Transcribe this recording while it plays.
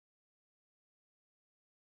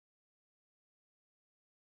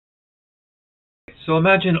So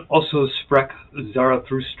imagine also Sprech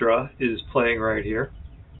Zarathustra is playing right here.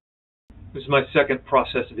 This is my second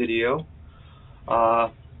process video.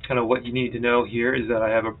 Kind of what you need to know here is that I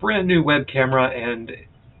have a brand new web camera, and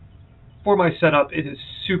for my setup it is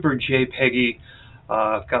super JPEG-y.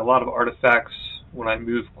 I've got a lot of artifacts when I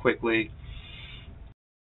move quickly.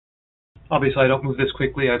 Obviously I don't move this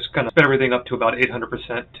quickly. I've kind of sped everything up to about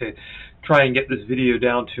 800% to try and get this video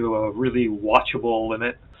down to a really watchable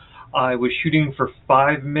limit. I was shooting for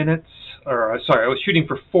 5 minutes, or sorry, I was shooting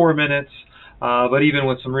for 4 minutes, but even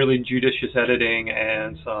with some really judicious editing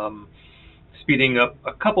and some speeding up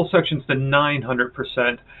a couple sections to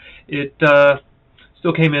 900%, it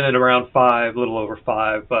still came in at around 5, a little over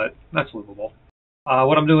 5, but that's livable.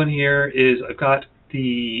 What I'm doing here is I've got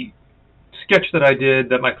the sketch that I did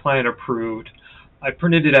that my client approved. I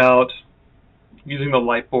printed it out using the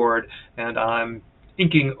light board, and I'm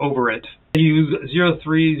inking over it. I use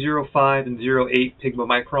 03, 05, and 08 Pigma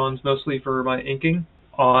microns mostly for my inking.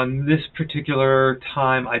 On this particular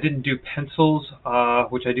time I didn't do pencils,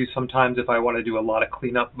 which I do sometimes if I want to do a lot of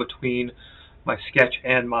cleanup between my sketch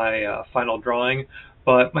and my final drawing,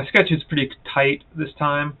 but my sketch is pretty tight this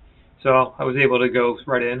time, so I was able to go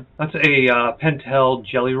right in. That's a Pentel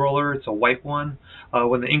jelly roller. It's a white one.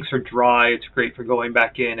 When the inks are dry, it's great for going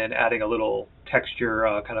back in and adding a little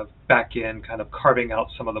texture kind of back in, kind of carving out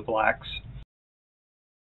some of the blacks.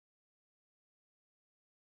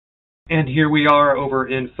 And here we are over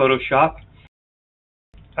in Photoshop.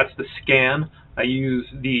 That's the scan. I use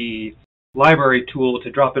the library tool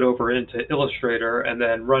to drop it over into Illustrator and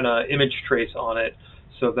then run an image trace on it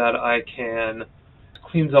so that I can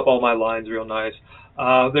cleans up all my lines real nice.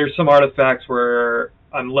 There's some artifacts where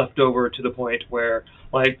I'm left over to the point where,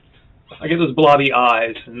 like, I get those blobby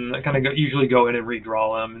eyes, and I kind of usually go in and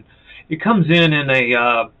redraw them. It comes in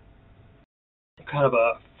a kind of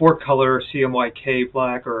a 4-color CMYK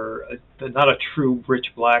black, or not a true rich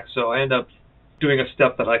black, so I end up doing a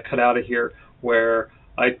step that I cut out of here where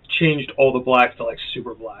I changed all the blacks to like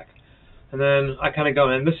super black. And then I kind of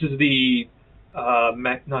go in. This is the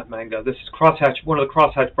not manga. This is crosshatch, one of the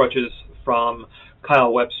crosshatch brushes from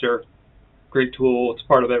Kyle Webster. Great tool. It's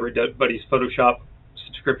part of everybody's Photoshop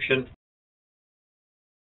subscription.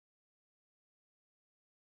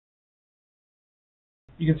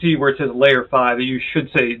 You can see where it says layer 5, you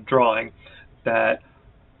should say drawing. That's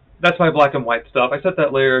my black and white stuff. I set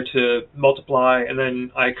that layer to multiply, and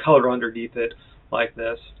then I color underneath it like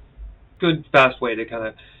this. Good fast way to kind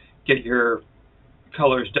of get your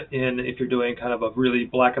colors in if you're doing kind of a really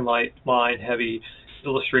black and white line heavy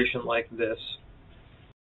illustration like this.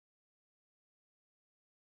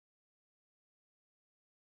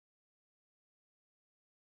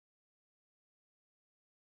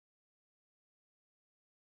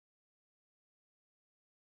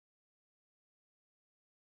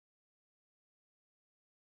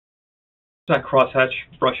 That crosshatch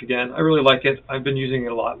brush again. I really like it. I've been using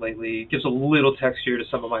it a lot lately. It gives a little texture to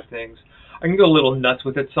some of my things. I can go a little nuts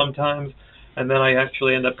with it sometimes, and then I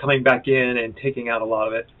actually end up coming back in and taking out a lot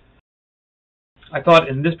of it. I thought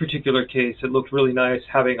in this particular case it looked really nice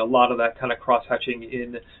having a lot of that kind of cross-hatching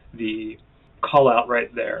in the call-out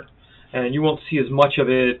right there. And you won't see as much of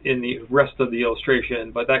it in the rest of the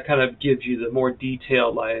illustration, but that kind of gives you the more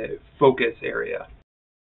detailed focus area.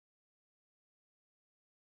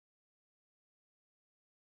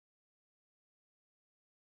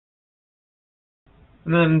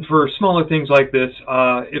 And then for smaller things like this,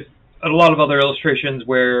 if a lot of other illustrations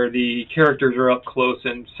where the characters are up close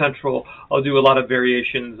and central, I'll do a lot of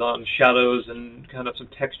variations on shadows and kind of some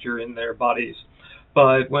texture in their bodies.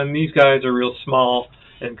 But when these guys are real small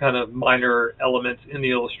and kind of minor elements in the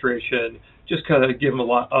illustration, just kind of give them a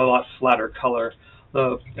lot flatter color.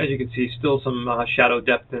 As you can see, still some shadow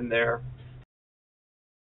depth in there.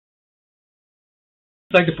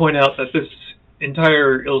 I'd like to point out that this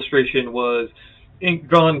entire illustration was ink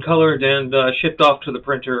drawn, colored, and shipped off to the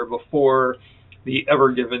printer before the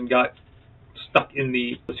Ever Given got stuck in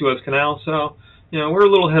the Suez Canal. So, you know, we're a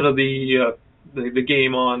little ahead of the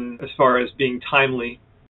game on as far as being timely.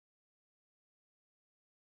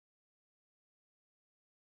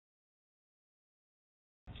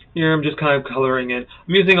 Here I'm just kind of coloring it.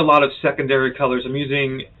 I'm using a lot of secondary colors. I'm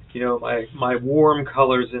using, you know, my warm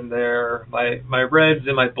colors in there, my reds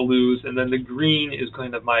and my blues, and then the green is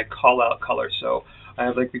kind of my call-out color. So I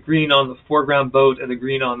have like the green on the foreground boat and the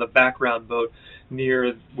green on the background boat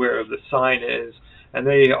near where the sign is, and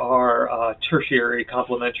they are tertiary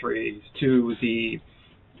complementary to the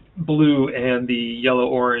blue and the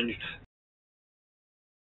yellow-orange.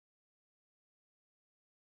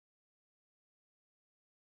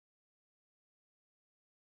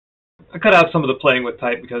 I cut out some of the playing with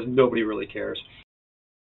type because nobody really cares.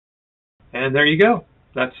 And there you go.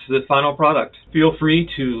 That's the final product. Feel free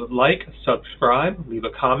to like, subscribe, leave a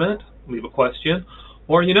comment, leave a question,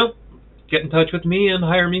 or, get in touch with me and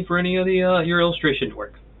hire me for any of your illustration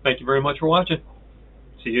work. Thank you very much for watching.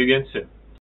 See you again soon.